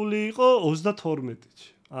შეფასებული იყო 32-ში.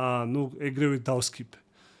 ნუ ეგრევე დავსკიპე.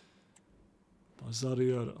 ბაზარი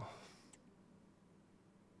არა.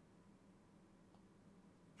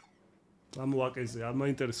 ამოაკეზე არ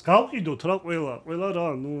მაინტერესებს. გავყიდოთ რა ყველა რა,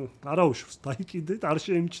 ნუ არა უშავს. დაიკიდეთ, არ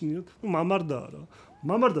შეიმჩნიოთ. ნუ მამარდაა რა.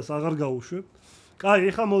 მამარდას აღარ გაუშვებ. კაი,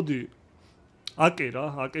 ეხა მოდი.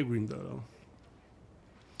 აკე გვინდა რა.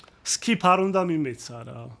 skip არ უნდა მიმეცა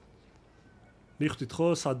რა. მიხვდით ხო,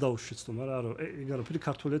 სად დაუშვეთ თო, მაგრამ არა, ეგ არაფერი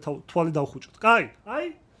ქართულია, თვალი დავხუჭოთ. კაი,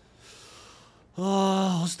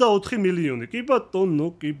 24 მილიონი. კი ბატონო.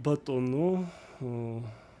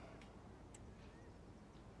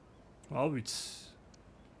 ავიც.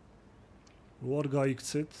 რო არ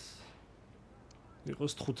გაიქცეთ,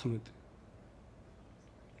 იყოს 15.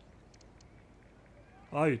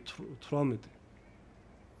 18.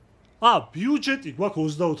 ბიუჯეტი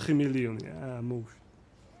გვაქვს 24 მილიონი. მოვშვი.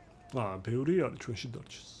 ბევრი არის ჩვენში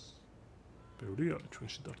დარჩეს.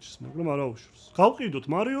 მაგრამ არა უშავს. გავყიდოთ,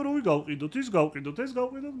 მარიო როვი გავყიდოთ, ის გავყიდოთ, ეს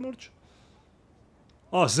გავყიდოთ, მორჩა.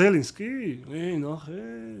 ზელინსკი?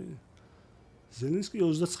 ნახე. ზელინსკი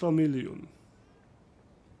 29 მილიონი.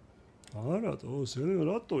 რატო?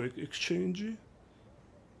 რატო exchange?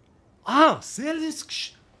 ზელინსკი.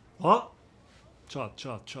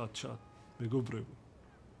 ჩატ. მეგობრებო.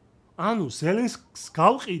 ზელინსკს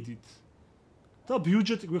გავყიდით. და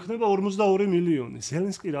ბიუჯეტი გვექნება 42 მილიონი.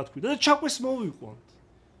 ზელინსკი რა თქვი? და ჩაკვეს მოვიყვანოთ.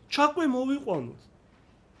 ჩაკვე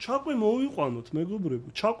მოვიყვანოთ, მეგობრებო.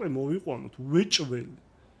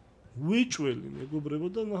 უეჭველი მეგობრებო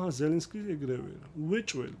და ნაჰა ზელინსკი ეგრევე რა.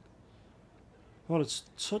 უეჭველი. მაგრამ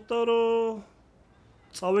ცოტა რომ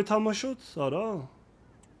წავეთამაშოთ, არა?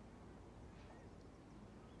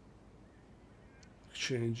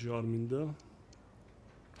 exchange არ მინდა.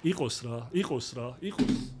 იყოს რა.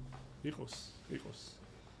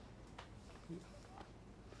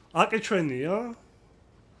 აკე ჩვენია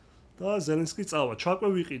და ზელინსკი წავა. ჩაკვე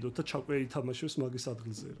ვიყიდოთ და ჩაკვე ითამაშოს მაგის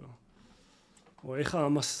ადგილზე რა. ეხა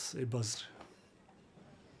ამას ებაზრე.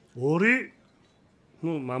 2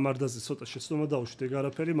 მამარდაზე ცოტა შეცდომა დავუშვით ეგ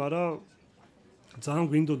არაფერი, მაგრამ ძალიან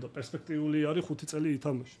გვინდოდა პერსპექტიული არის 5 წელი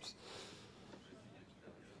ითამაშოს.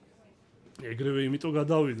 ეგრევე იმიტომ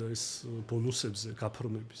გადავიდა ეს ბონუსებზე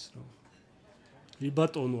გაფორმების რა.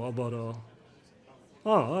 ბატონო, აბარა.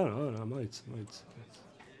 არა, მაიც.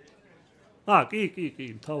 კი,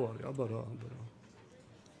 მთავარი, აბარა.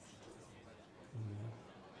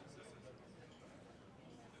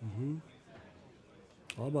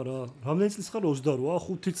 აბარა, რამდენი წლის ხარ 28-ა,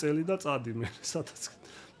 5 წელი და წადი მე, სადაც.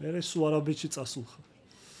 მე სულ არაბეთში წასულხარ.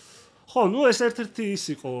 ხო, ნუ ეს ერთ-ერთი ის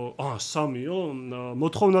იყო, 3-იო,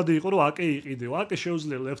 მოთხოვნადი იყო, რომ აკე იყიდეო. აკე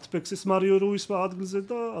შეუძლია left back-ის მარიო რუის ადგილზე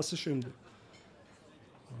და ასე შემდეგ.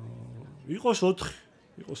 იყოს 4.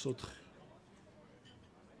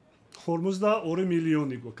 42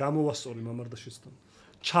 მილიონი გამოვასწორი მამარდაშესთან.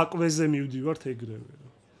 ჩაკვეზე მივდივართ ეგრევე.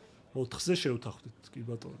 4-ზე შევთანხმდით, კი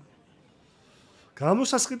ბატონო.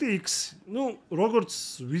 გამოსასყიდი X. ნუ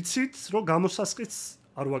როგორც ვიცით, რომ გამოსასყიდს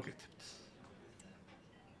არ ვაკეთებთ.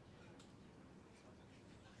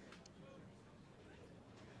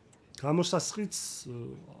 გამოსასყიდს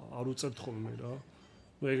არ უწევთ ხოლმე რა.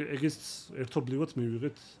 ეგეც ერთობლივად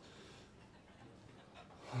მივიღეთ.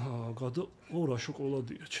 რა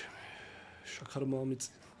შოკოლადია ჩემი. შაქარმამიწი.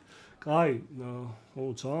 კაი,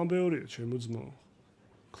 ძალიან ბევრია ჩემო ძმაო.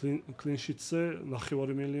 კლინშიტზე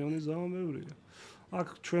 9 მილიონი ძალიან ბევრია.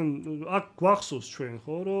 აქ გვახსოვს ჩვენ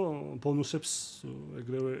ხო რომ ბონუსებს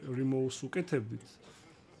ეგრევე remove-ს უკეთებდით.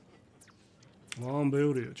 ძალიან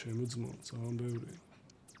ბევრია ჩემო ძმაო, ძალიან ბევრია.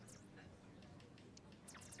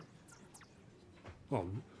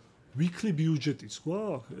 weekly budget-იც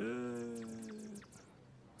გვაქვს?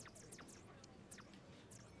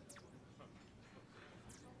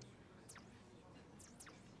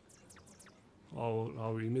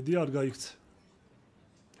 რავი, იმედი არ გაიქცე.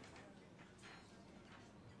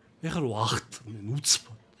 ეხლა რო ახტნენ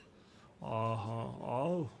უცბად. აჰა,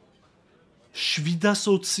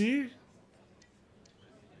 720?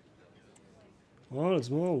 არა,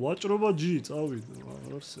 ძმა, ვაჭრობა G, წავიდა,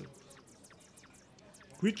 არ არსებობს.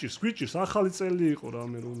 გვიჭირს, ახალი წელი იყო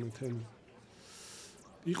რამე რომე თემი.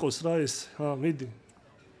 იყოს რა ეს, მიდი.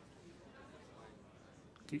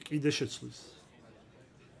 კიდე შეცვლის.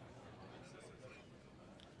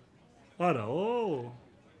 არა,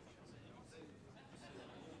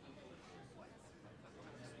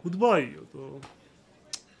 Goodbye, то.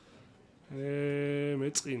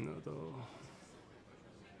 მეწყინა და.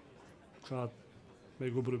 ხა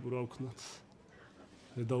მეგობრებო რა ვქნათ.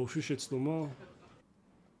 მე დაუშვი შეცდომა.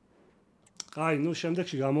 კაი, ნუ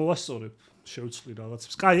შემდეგში გამოვასწორებ, შევცვლი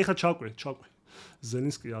რაღაცებს. კაი, ეხა ჩაკვე.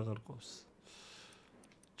 ზელინსკი აღარ ყავს.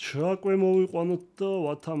 ჩაკვე მოვიყვანოთ და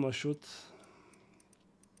ვათამაშოთ.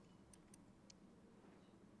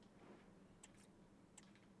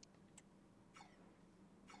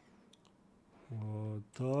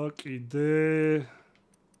 და კიდე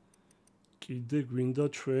გვინდა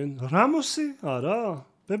ჩვენ რამოსი? არა,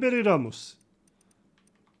 ბებერი რამოსი.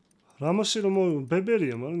 რამოსი რომ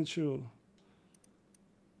ბებერია, მაგრამ ნიჩიო.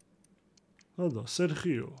 და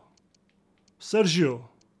სერჟიო.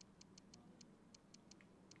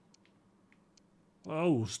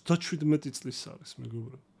 აუ, 17 წლის არის,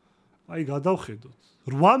 მეგობრებო. აი, გადავხედოთ.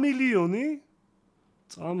 8 მილიონი?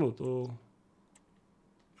 წამოტო.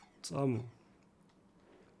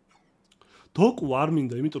 დოკუ არ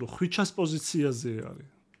მინდა, იმიტომ რომ ხვიჩას პოზიციაზე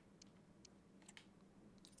არის.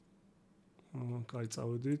 კაი,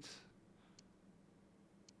 წავედით.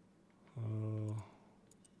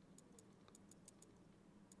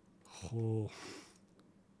 ხო.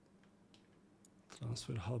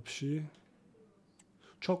 ტრანსფერ ჰაბში.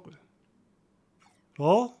 ჩოკვე.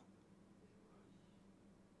 რა?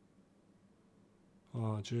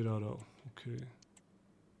 ჯერ არა, ოკეი.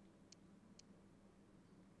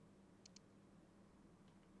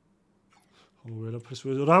 ვერაფერს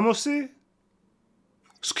რამოსი?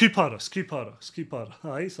 სკიპარა.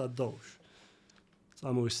 აი, სად დაუშვი.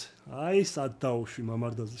 წამოისე. აი, სად დაუშვი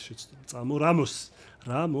მამარდაზე შეცდომა. წამო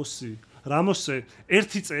რამოსე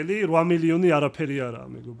 1 წელი 8 მილიონი არაფერი არაა,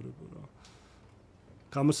 მეგობრებო რა.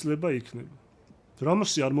 გამოცდილება იქნება.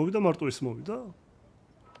 რამოსი არ მოვიდა, მარტო ეს მოვიდა?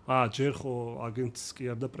 ჯერ ხო აგენტს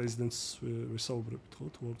კი არ და პრეზიდენტს ვესაუბრებთ ხო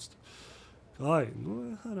თუ ვორცთ. კაი, ნუ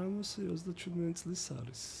ეხა რამოსი 37 წლის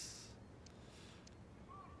არის.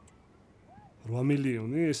 8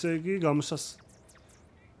 მილიონი, ესე იგი გამოსას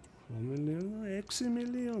 8 მილიონი, 6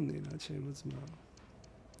 მილიონი რა ჩემო ძმა.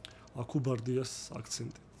 აკუბარდიას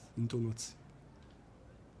აქცენტი, ინტონაცია.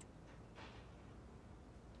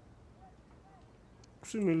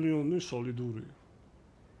 6 მილიონი სოლიდური.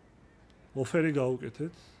 ოფერი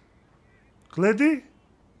გაუკეთეთ. გლედი?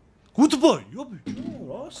 Goodbye, ბიჭო,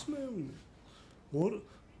 რას მეუნე? 2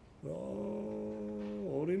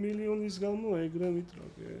 მილიონის გამო ეგრე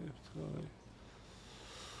მიტრაგებთ, კაი.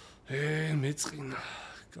 მეწყინა.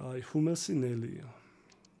 კაი, ხუმელსი ნელია.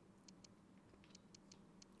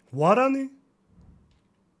 ვარანი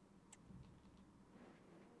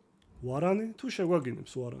თუ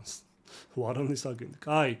შეგვაგინებს ვარანს. ვარანის აგენტი.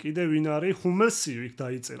 კაი, კიდე ვინ არის? ხუმელსი იქ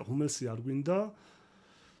დაიწერა. ხუმელსი არ გვინდა.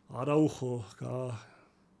 არაუხო,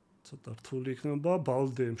 ცოტა რთული იქნება,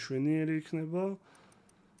 ბალდე მშვენიერი იქნება.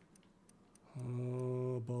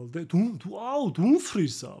 ბალდე,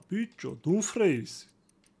 დუმფრიზა, ბიჭო, დუმფრეისი.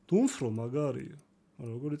 დუმფრო მაგარია.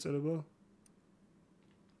 როგორ იწერება?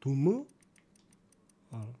 დუმო?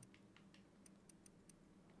 არა.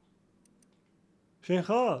 შენ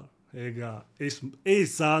ხარ? ეგა, ეს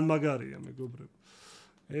ძალიან მაგარია, მეგობრებო.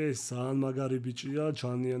 ეს ძალიან მაგარი ბიჭია,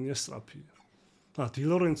 ჯანიანია, სწრაფია.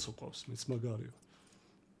 დილორენცო ყავს, მეც მაგარია.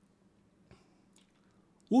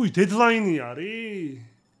 უი, დედლაინი არის?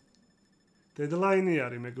 დედლაინი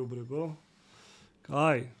არის, მეგობრებო.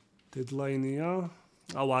 კაი, დედლაინია.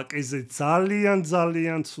 აუ, აკეზე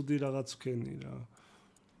ძალიან ცუდი რაღაც ვქენი რა.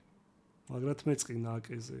 მაგრად მეწყინა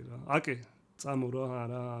აკეზე რა. აკე, წამო რა,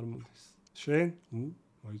 არა, არ მოდის. შენ?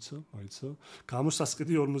 მაიცა.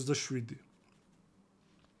 გამოსასყიდი 47.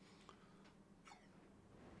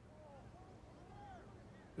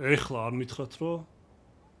 ეხლა არ მითხრათ რომ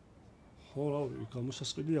ხო რავი,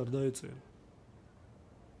 გამოსასყიდი არ დაეწერა.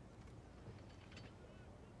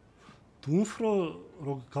 დუმფრო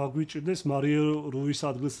რო გაგვიჭირდეს მარიო რუის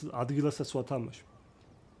ადგილასაც ვათამაშო.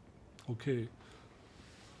 ოკეი.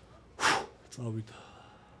 წავიდა.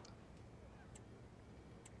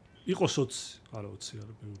 იყოს 20, არა 20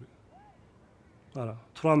 არა ბევრი. არა,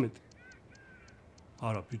 18.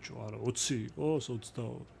 არა ბიჭო, არა 20 იყოს,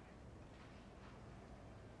 22.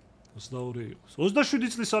 22 იყოს.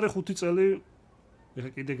 27 წლის არის 5 წელი.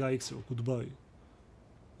 ეხლა კიდე გაიქცევა, goodbye.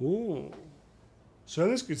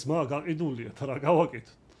 შენესკი ძმა გაყიდულია, რა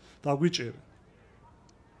გავაკეთოთ? დაგვიჭერე.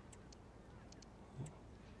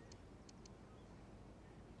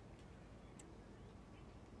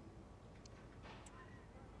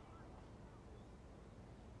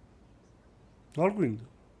 არ გვინდა.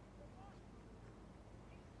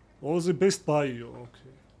 All the best buy-ო,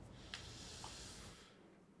 okay.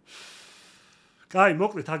 კაი,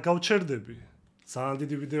 მოკლედ აქ გავჩერდები. ძალიან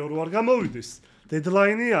დიდი ვიდეო რო არ გამოვიდეს.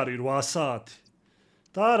 დედლაინი არის 8 საათი.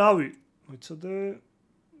 და რავი, მოიცადე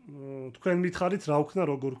თქვენ მითხარით რა ვქნა,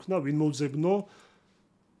 როგორ ვქნა, ვინ მოვძებნო?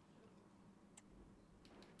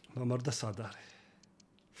 მამარდა სად არის?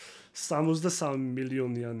 63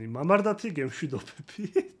 მილიონიანი მამარდათი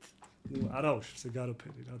გემშვიდობებით. არა უშავს ეგ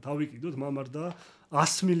არაფერი რა. დავიკიდოთ მამარდა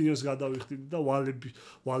 100 მილიონს გადავიხდიდი და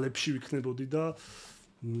ვალებში ვიქნებოდი და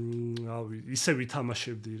რავი, ისე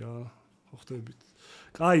ვითამაშებდი რა. ხო ხდებით.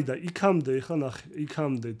 კაი და იქამდე ეხლა ნახე,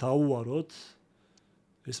 იქამდე დაუვაროთ.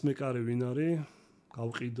 ეს მეკარე ვინ არის?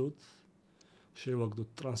 გავყიდოთ. შევაგდოთ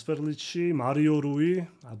ტრანსფერ ლისტში, მარიო რუი,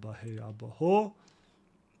 აბა ჰო.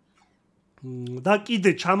 და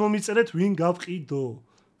კიდე ჩამომიწერეთ ვინ გავყიდო.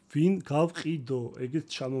 ვინ გავყიდო, ეგეთ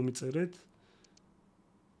ჩამომიწერეთ.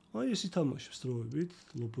 აი ეს ითამაშებს დროებით,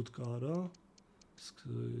 ლობოტკა არა.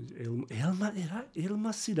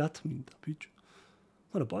 ელმასი რა თმინდა, ბიჭო.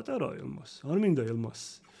 არა, პატარა ელმასი, არ მინდა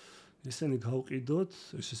ელმასი. ესენი გავყიდოთ,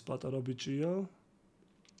 ეს პატარა ბიჭია.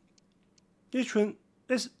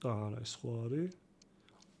 ეს არა, ეს ხო არის.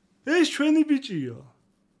 ეს ჩვენი ბიჭია.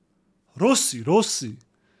 როსი.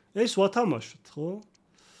 ეს ვათამაშოთ, ხო?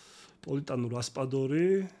 პოლიტანო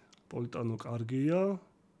რასპადორი, პოლიტანო კარგია.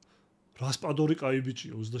 რასპადორი კაი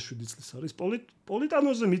ბიჭია, 27 წლის არის.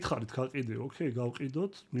 პოლიტანოზე მითხარით გაყიდე, ოკეი,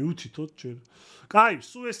 გავყიდოთ, მიუთითოთ ჯერ. კაი,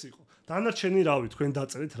 სულ ეს იყო. დანარჩენი რავი, თქვენ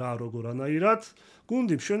დაწერეთ რა როგორანაირად.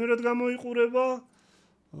 გუნდი მშვენივრად გამოიყურება.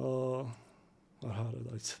 არა,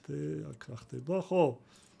 დაიცადე, აქ რა ხდება, ხო?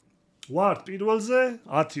 ვართ პირველზე,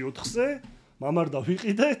 10-4-ზე, მამარდა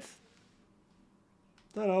ვიყიდეთ.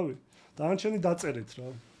 და რავი, დანარჩენი დაწერეთ რა.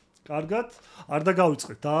 კარგად, არ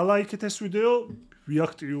დაგავიწყეთ. დაალაიქეთ ეს ვიდეო,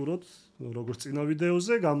 ვიაქტიუროთ, როგორც წინა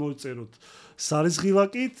ვიდეოზე, გამოიწეროთ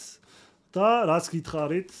სარიზღილაკით და რაც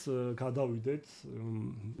გითხარით, გადავიდეთ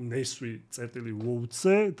ნესვი წერტილი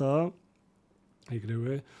ვოუცე და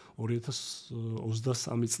ეგრევე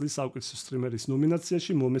 2023 წლის საუკეთესო სტრიმერის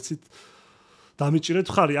ნომინაციაში მომეცით დამიჭირეთ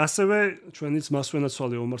ხარი. ასევე ჩვენიც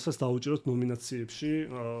მასვენაცვალე ომარსაც დაუჭიროთ ნომინაციებში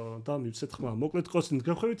და მივცეთ ხმა. მოკლედ ყოსნით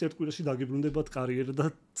გეხვევით ერთ კვირაში დაგიბრუნდებათ კარიერა და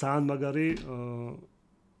ძალიან მაგარი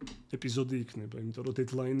ეპიზოდი იქნება, იმიტომ რომ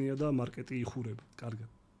დედლაინია და მარკეტი იხურება. კარგად.